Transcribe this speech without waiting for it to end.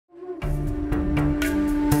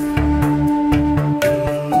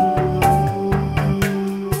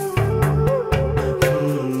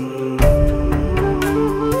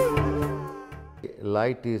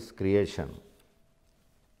light is creation.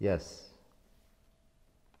 Yes,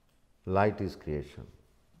 light is creation.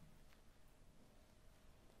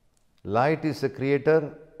 Light is a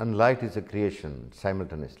creator and light is a creation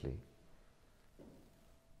simultaneously.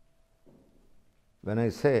 When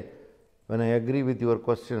I agree with your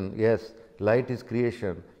question, yes, light is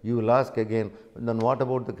creation, you will ask again, then what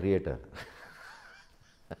about the creator?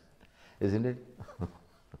 Isn't it?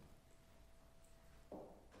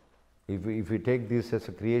 If we take this as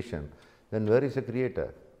a creation, then where is the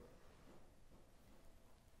creator?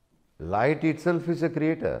 Light itself is a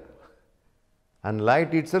creator, and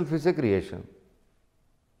light itself is a creation.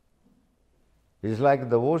 It's like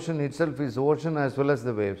the ocean itself is ocean as well as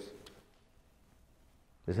the waves.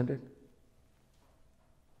 Isn't it?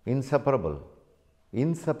 Inseparable.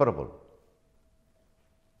 Inseparable.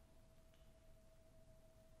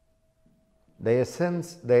 The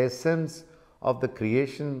essence of the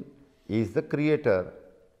creation is the creator.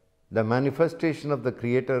 The manifestation of the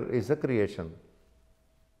creator is the creation.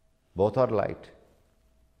 Both are light.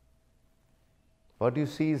 What you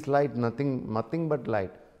see is light, nothing but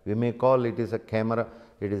light. We may call it is a camera,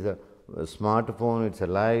 it is a smartphone, it's a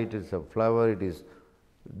light, it's a flower, it is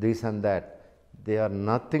this and that. They are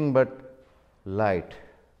nothing but light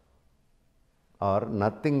or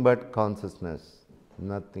nothing but consciousness,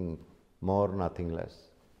 nothing more, nothing less.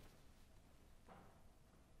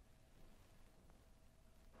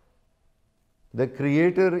 The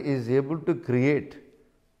creator is able to create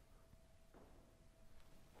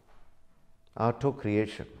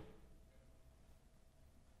auto-creation.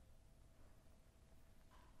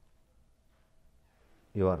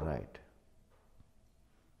 You are right.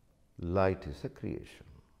 Light is a creation.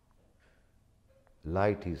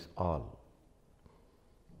 Light is all.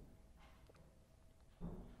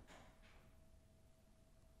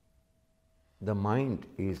 The mind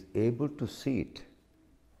is able to see it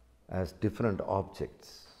as different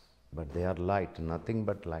objects, but they are light, nothing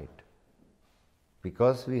but light.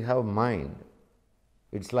 Because we have mind,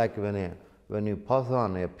 it's like when you pass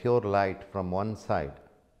on a pure light from one side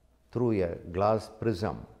through a glass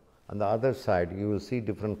prism, on the other side you will see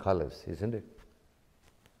different colors, isn't it?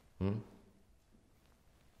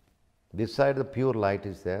 This side the pure light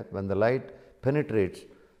is there. When the light penetrates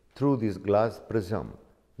through this glass prism,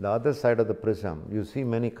 the other side of the prism you see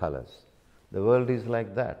many colors. The world is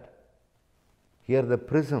like that. Here the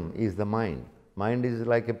prism is the mind. Mind is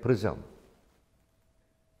like a prism.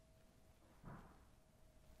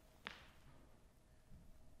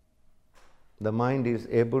 The mind is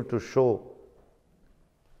able to show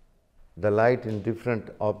the light in different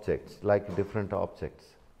objects, like different objects.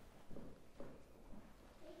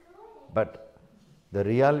 But the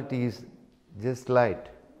reality is just light,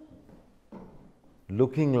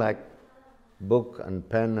 looking like book and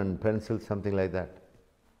pen and pencil, something like that.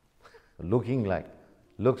 Looking like,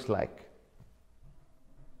 looks like.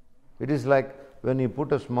 It is like when you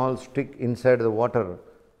put a small stick inside the water,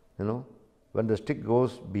 when the stick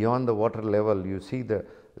goes beyond the water level, you see the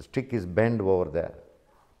stick is bent over there.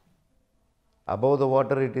 Above the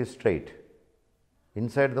water it is straight.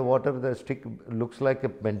 Inside the water the stick looks like a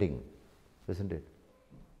bending, isn't it?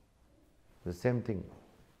 The same thing.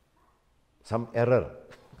 Some error.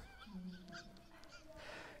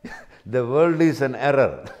 The world is an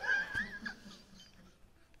error.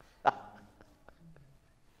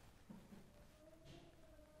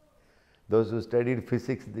 Those who studied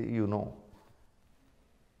physics, you know.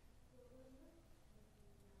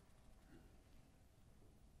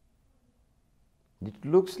 It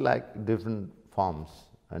looks like different forms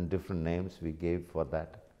and different names we gave for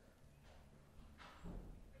that,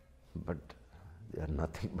 but they are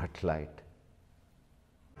nothing but light.